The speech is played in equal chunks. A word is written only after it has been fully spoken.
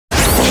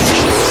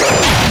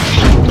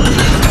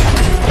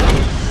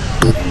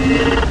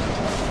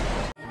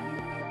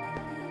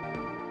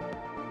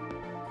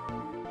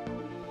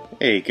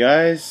Hey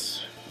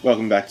guys,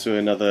 welcome back to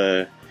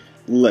another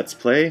Let's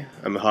Play.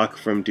 I'm Huck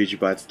from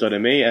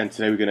digibytes.me, and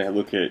today we're going to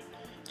look at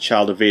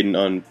Child of Eden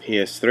on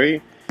PS3.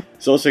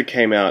 This also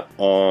came out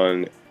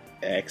on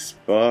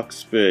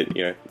Xbox, but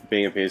you know,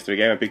 being a PS3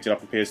 game, I picked it up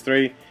on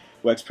PS3.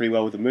 Works pretty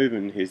well with the move,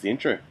 and here's the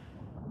intro.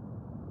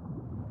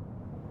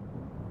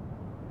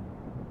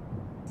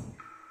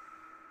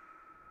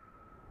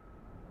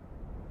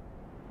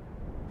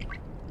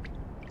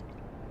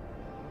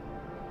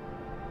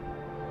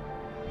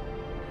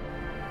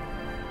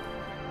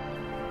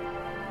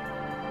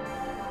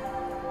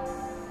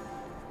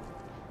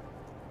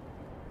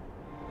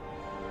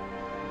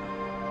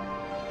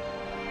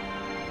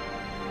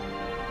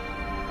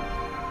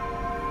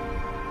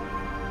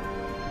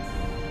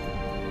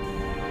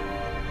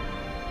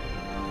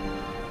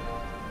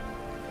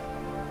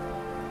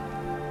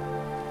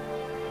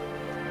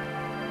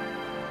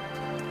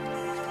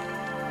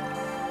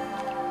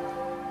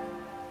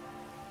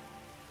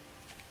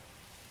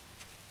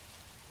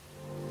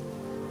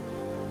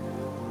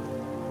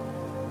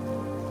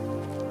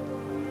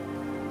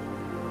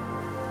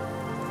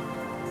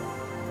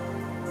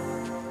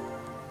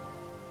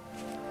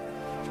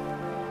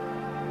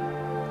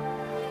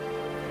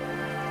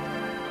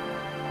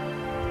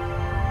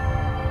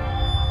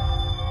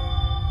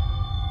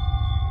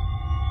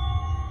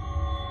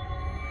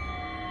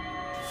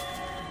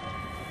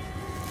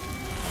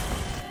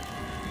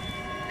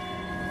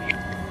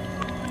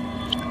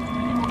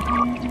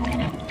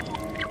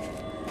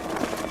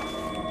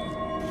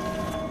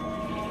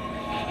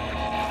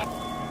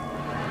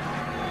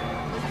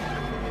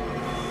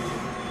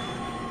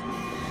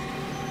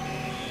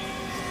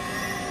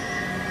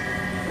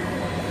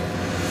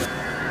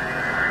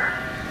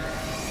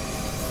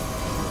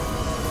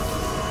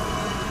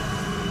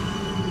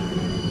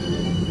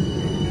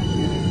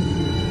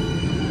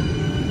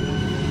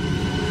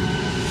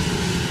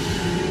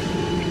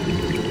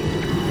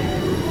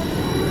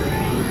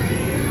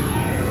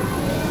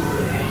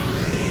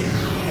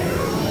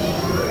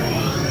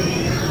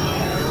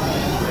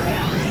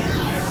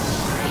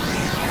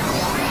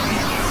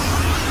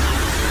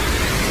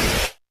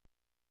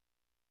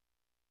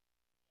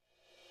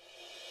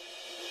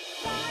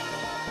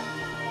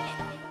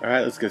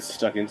 Alright, let's get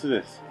stuck into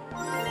this.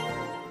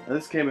 Now,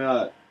 this came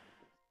out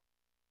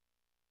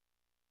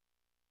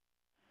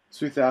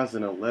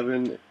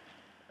 2011.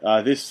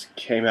 This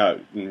came out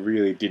and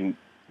really didn't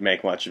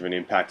make much of an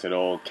impact at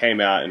all.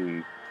 Came out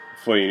and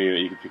before you knew it,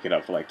 you could pick it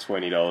up for like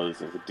 $20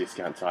 as a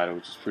discount title,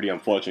 which is pretty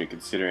unfortunate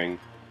considering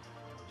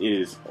it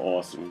is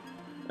awesome.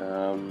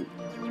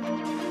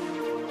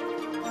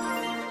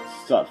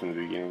 Start from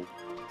the beginning.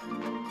 I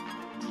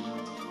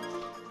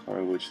don't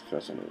remember which the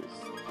first one is.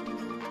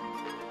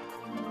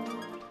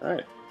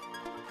 Alright.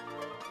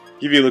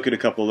 Give you a look at a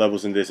couple of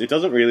levels in this. It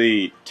doesn't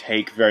really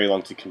take very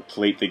long to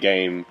complete the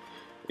game.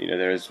 You know,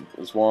 there's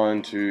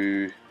 1,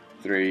 2,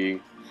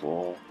 3,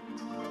 4,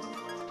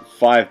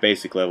 5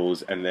 basic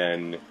levels, and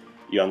then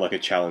you unlock a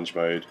challenge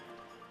mode.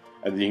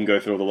 And then you can go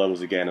through all the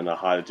levels again on a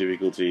harder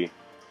difficulty.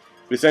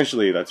 But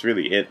essentially, that's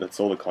really it. That's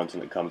all the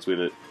content that comes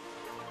with it.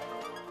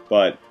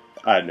 But,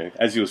 I don't know,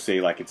 as you'll see,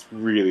 like, it's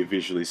really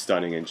visually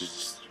stunning and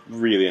just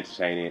really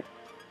entertaining.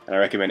 And I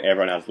recommend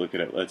everyone has a look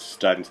at it. Let's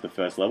dive into the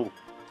first level.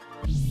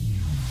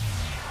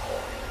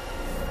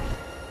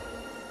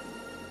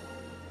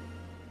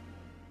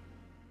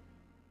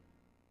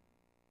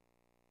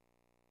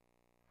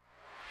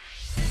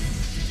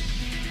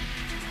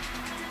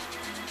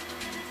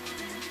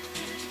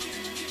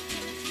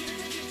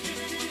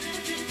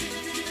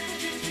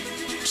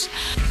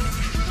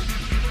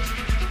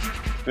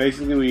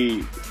 Basically,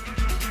 we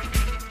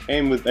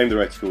aim the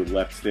reticle with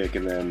left stick,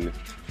 and then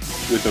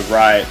with the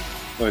right,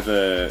 with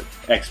the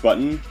X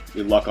button,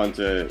 we lock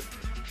onto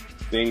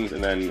things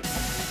and then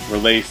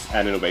release,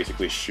 and it'll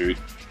basically shoot.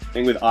 I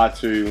think with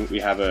R2 we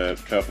have a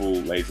purple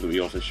laser that we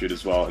also shoot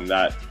as well, and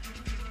that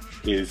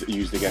is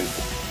used against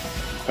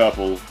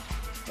purple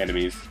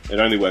enemies. It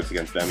only works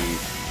against them, and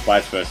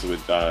vice versa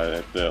with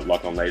the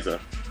lock-on laser.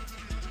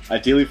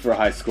 Ideally, for a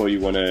high score,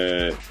 you want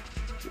to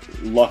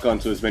lock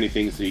onto as many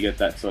things so you get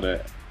that sort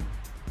of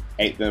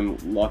 8 them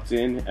locked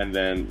in, and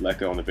then let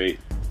go on the beat.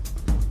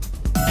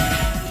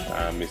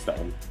 Missed that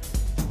one.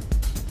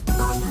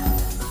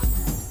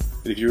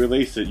 But if you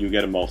release it, you'll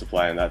get a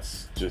multiplier, and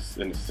that's just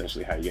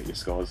essentially how you get your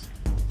scores.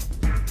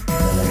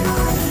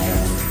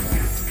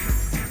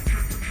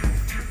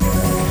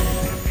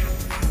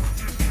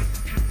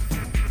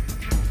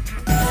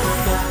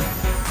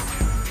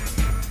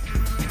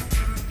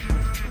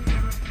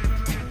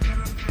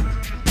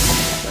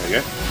 There we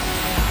go.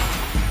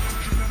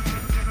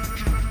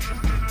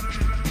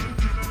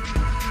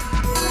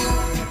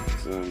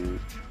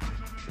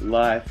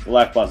 Life. The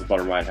life bar's the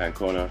bottom right hand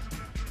corner.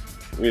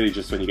 Really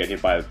just when you get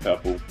hit by the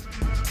purple.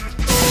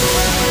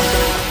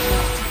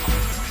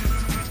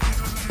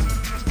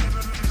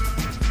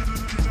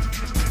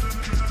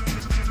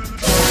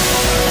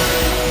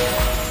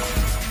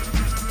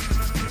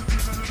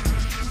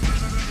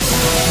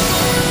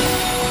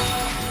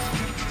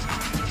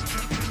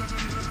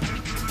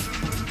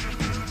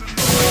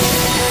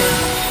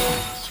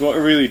 So what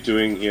we're really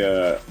doing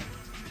here,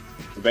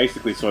 we're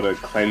basically sort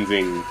of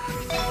cleansing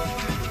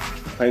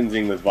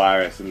the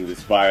virus, and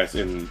this virus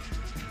in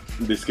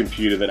this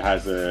computer that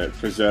has a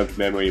preserved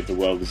memory of the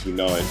world as we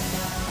know it,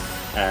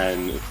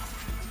 and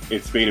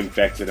it's been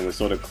infected, and we're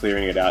sort of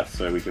clearing it out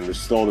so we can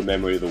restore the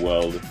memory of the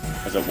world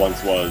as it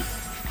once was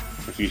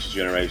for future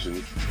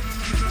generations.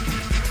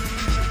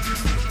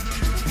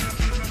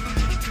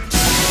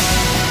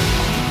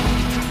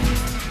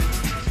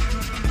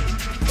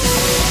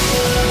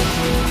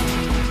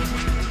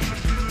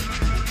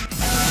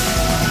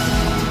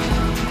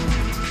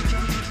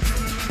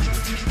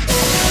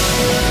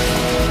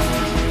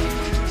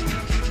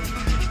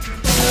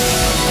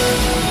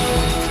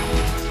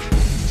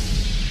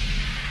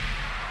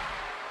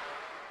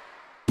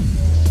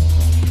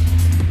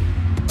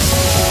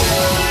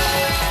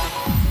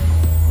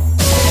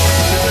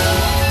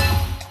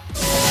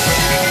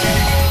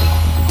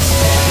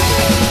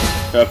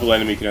 Purple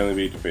enemy can only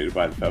be defeated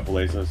by the purple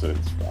laser, so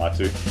it's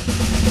R2.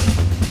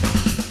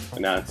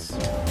 And now it's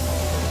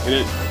hit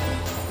it.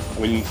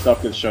 When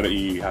stuff gets shot at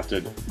you, you have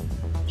to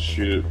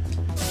shoot it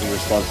in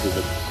response to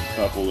the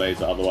purple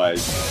laser,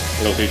 otherwise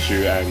it'll hit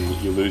you and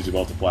you lose your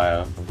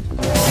multiplier.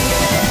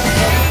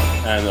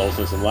 And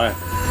also some life.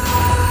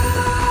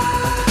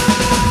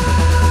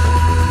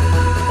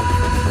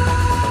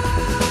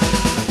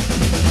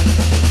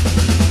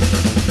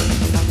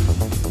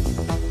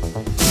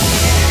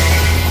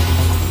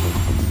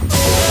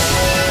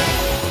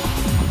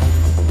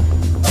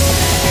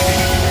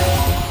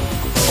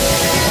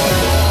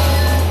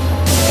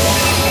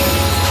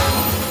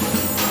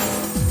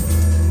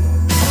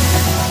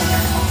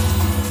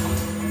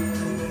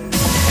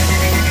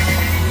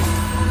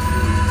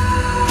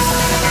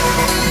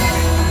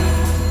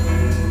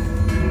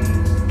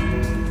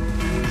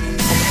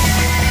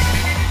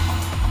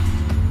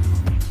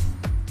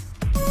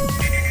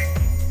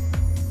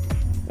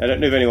 I don't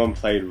know if anyone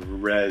played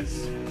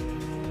Rez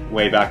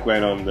way back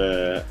when on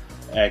the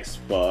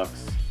Xbox,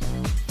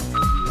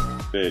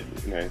 but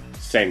you know,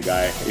 same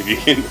guy.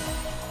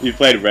 If you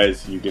played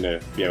Rez, you're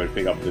gonna be able to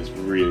pick up this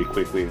really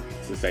quickly.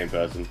 It's the same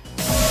person.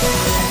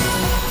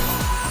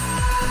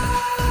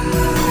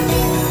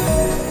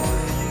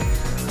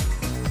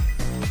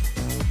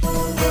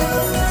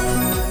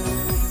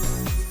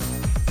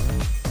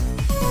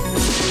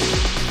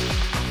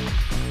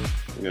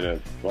 We got a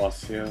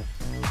boss here.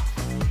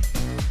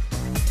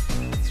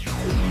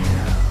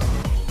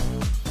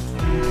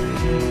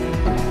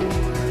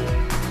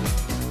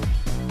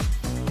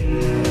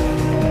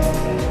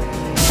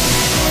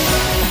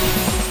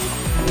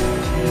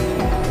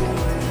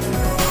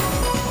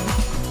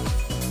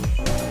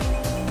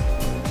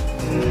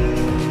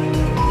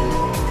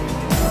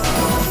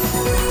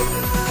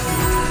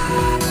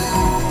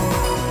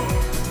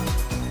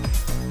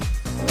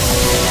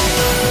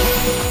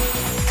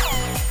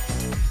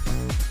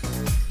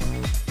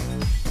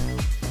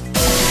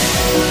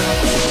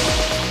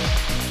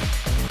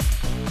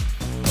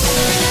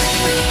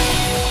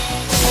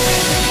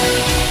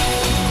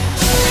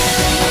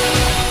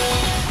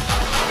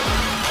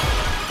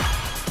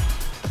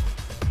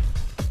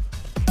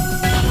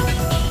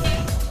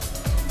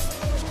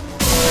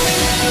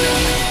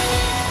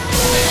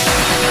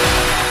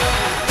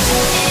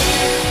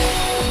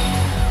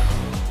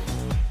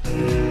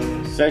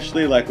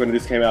 Essentially, like when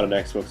this came out on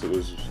Xbox, it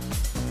was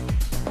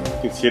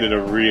considered a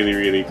really,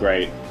 really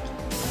great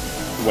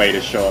way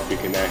to show off your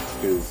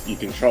Kinect, because you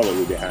control it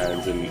with your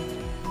hands, and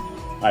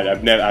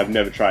I've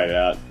never tried it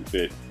out,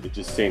 but it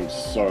just seems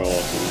so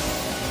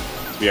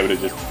awesome to be able to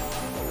just,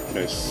 you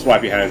know,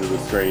 swipe your hands at the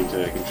screen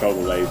to control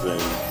the laser.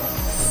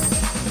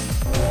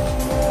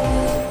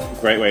 And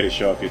great way to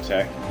show off your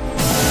tech.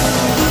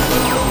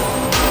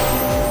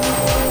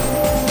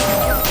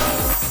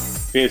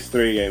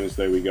 PS3 gamers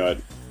though, we got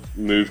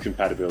Move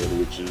compatibility,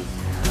 which is,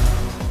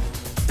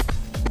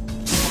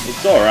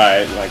 it's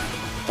alright, like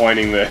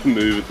pointing the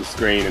move at the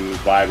screen and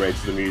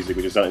vibrates the music,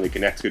 which is something the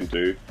Kinect couldn't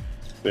do,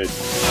 but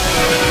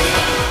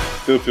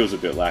still feels a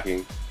bit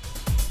lacking.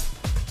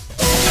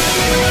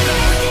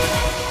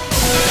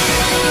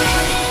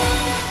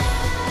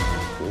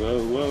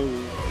 Whoa, whoa.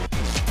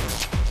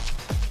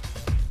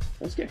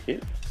 Let's get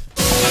hit.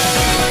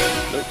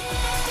 Nope.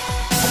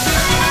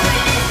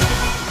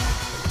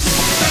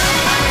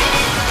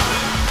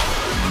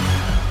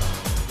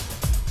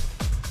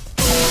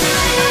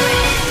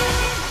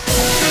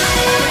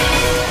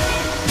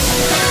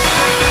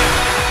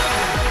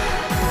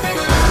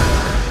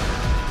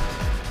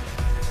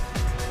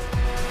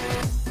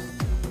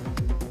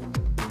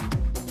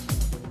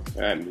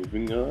 And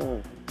moving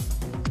on.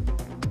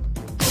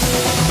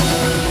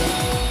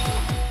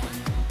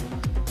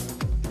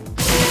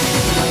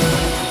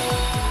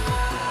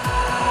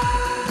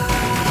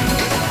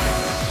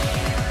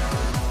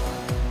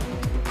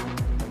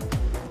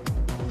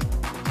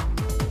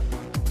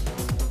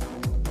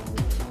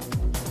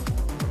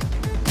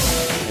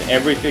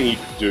 Everything you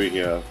do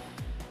here,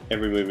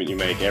 every movement you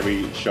make,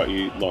 every shot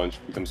you launch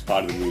becomes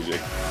part of the music.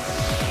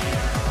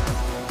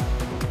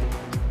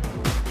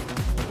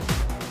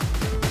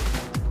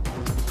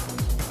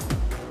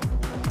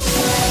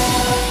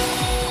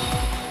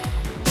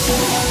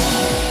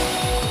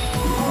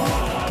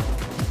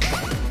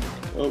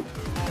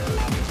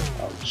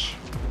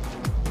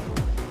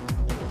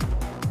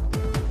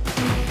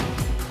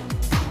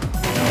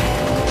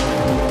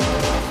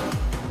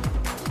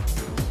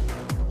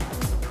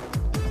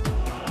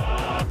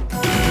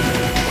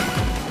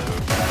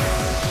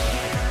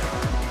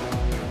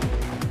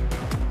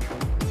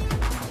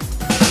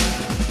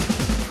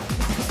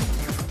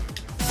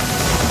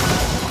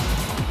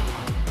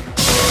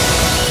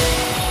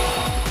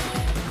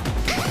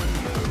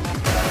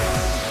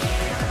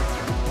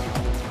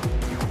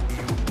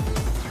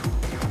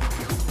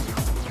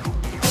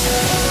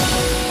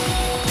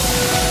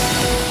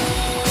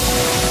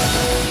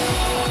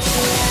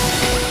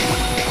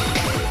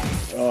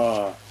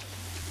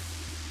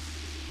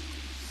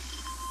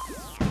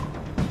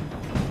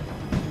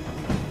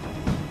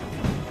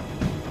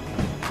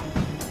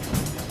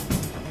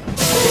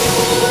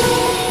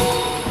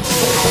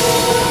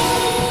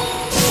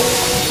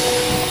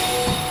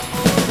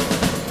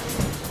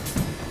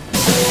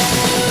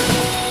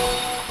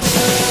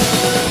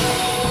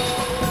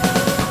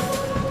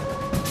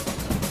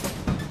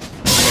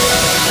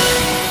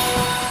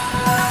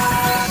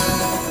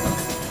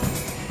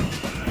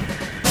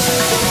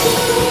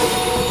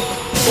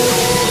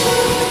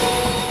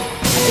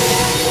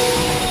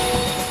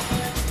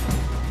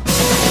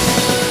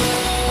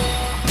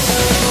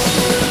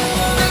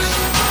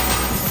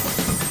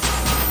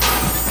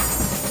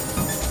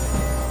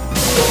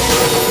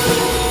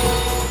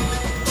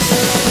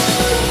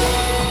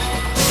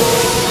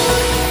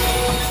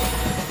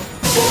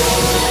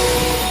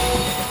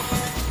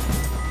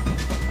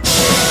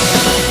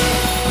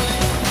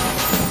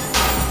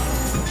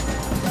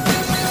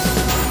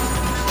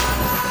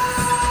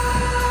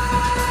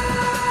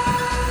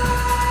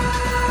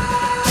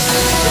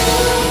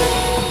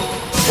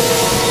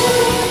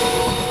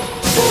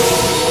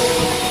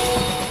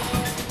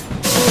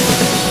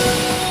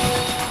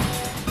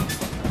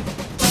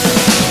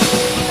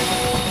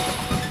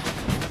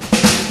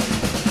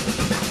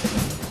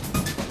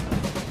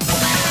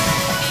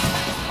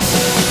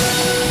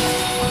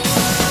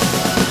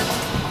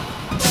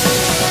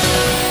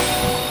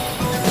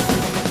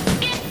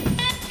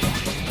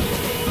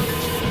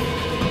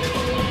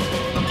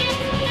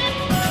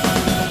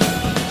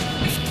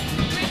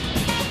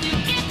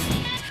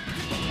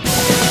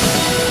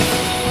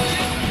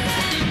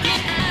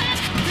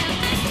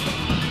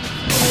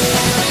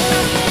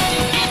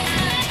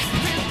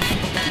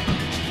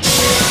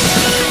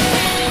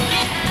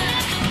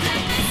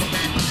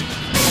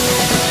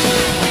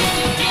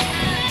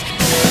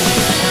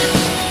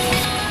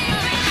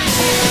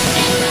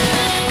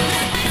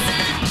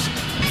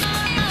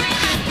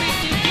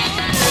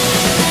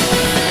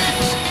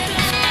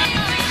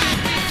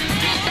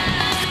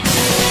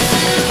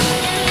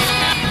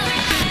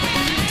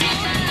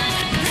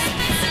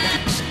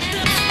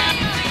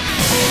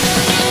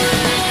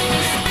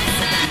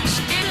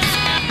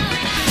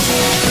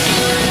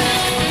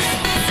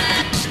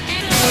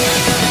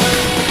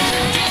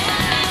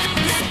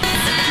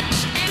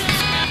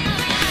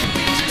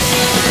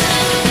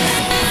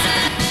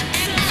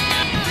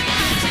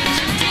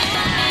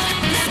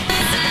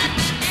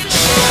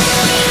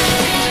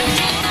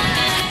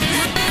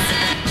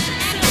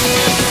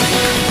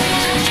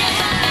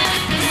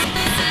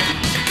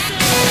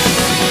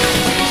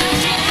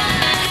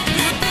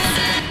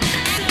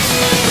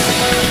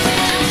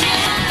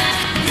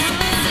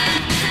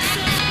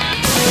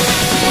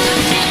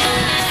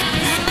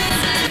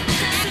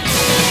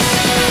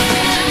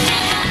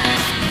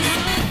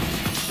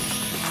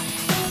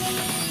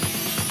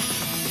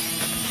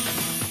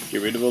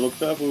 Get rid of all the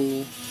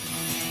purple.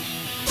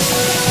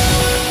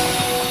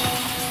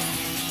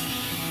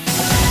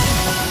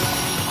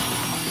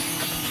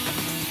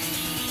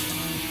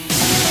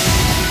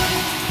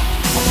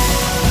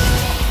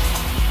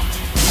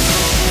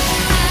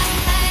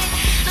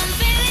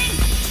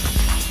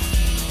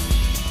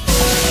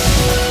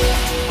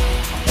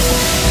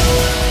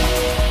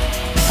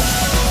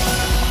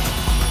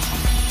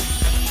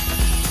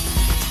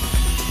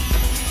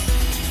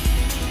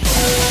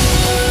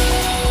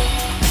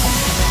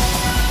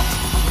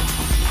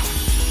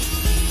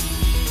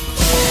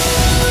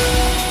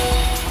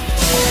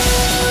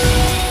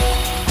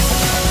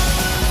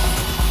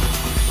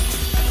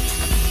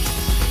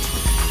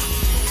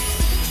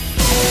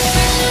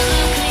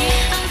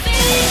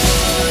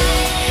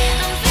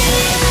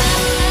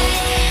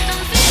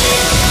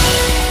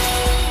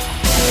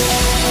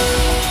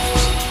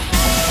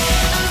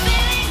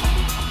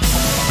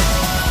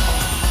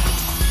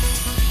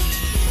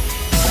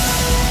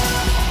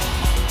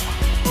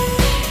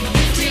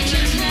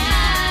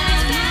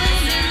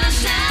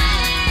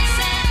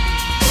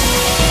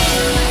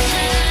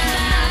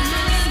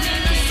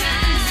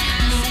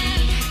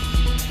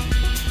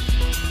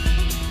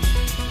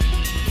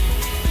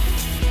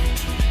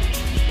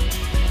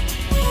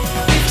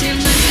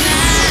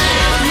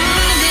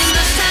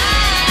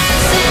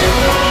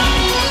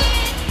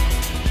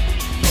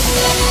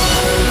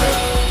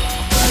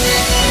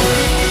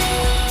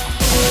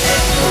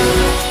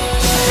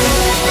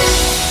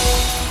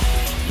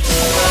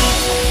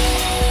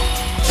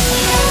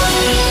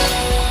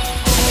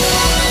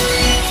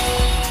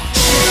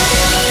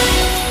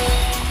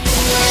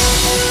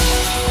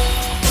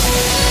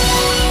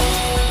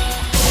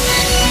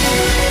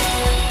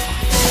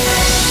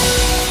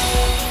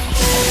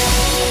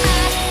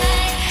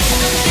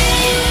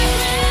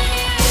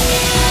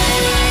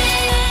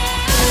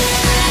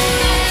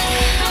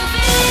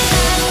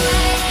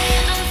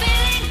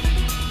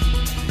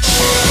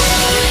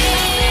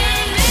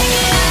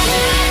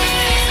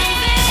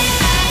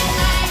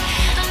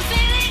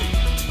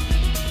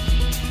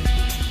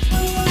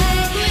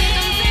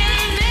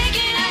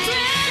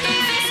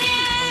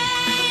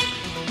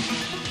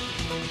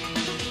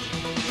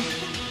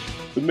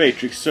 The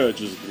Matrix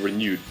surges with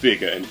renewed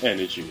vigor and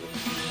energy.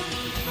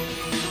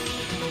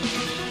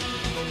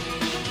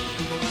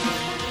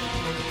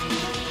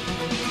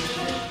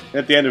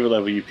 At the end of a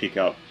level you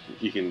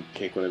can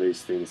pick one of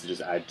these things to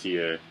just add to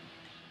your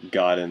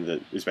garden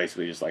that is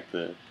basically just like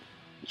the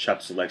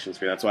chapter selection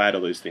screen. That's why I had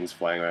all those things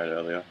flying around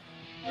earlier.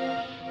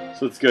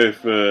 So let's go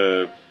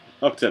for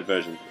Octet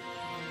version.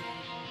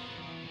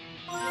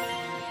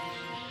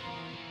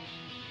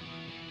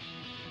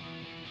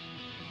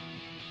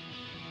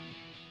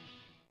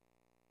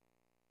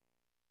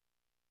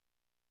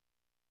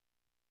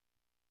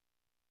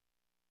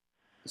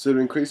 So to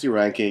increase your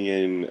ranking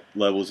in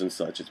levels and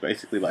such, it's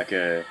basically like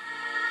a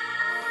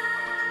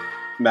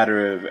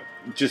matter of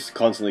just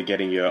constantly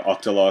getting your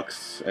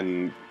Octolocks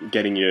and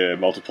getting your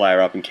multiplier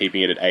up and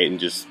keeping it at 8 and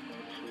just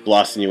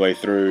blasting your way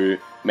through,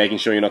 making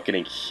sure you're not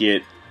getting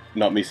hit,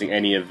 not missing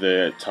any of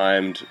the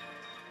timed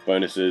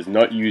bonuses,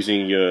 not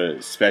using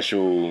your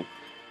special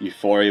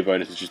Euphoria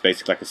bonus, which is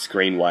basically like a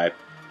screen wipe.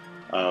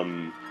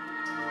 And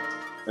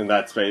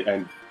that's,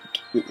 and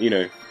you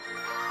know,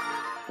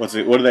 what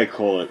do they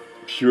call it?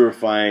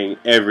 Purifying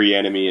every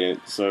enemy in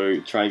it, so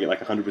try and get like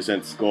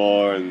 100%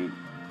 score and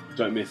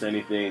don't miss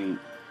anything,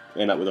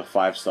 end up with a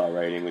 5-star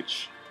rating,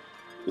 which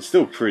is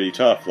still pretty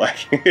tough.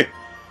 Like,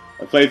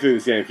 I played through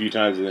this game a few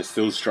times and they're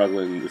still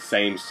struggling the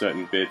same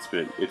certain bits,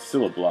 but it's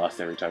still a blast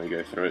every time you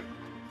go through it.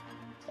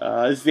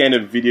 This is the end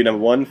of video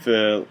number 1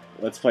 for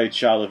Let's Play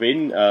Child of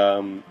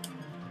Eden.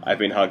 I've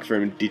been Hug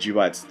from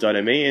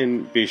digibytes.me,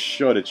 and be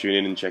sure to tune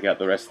in and check out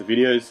the rest of the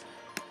videos.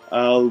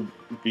 I'll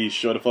be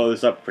sure to follow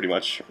this up pretty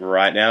much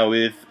right now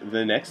with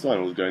the next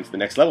one. We'll go into the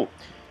next level.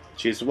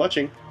 Cheers for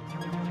watching.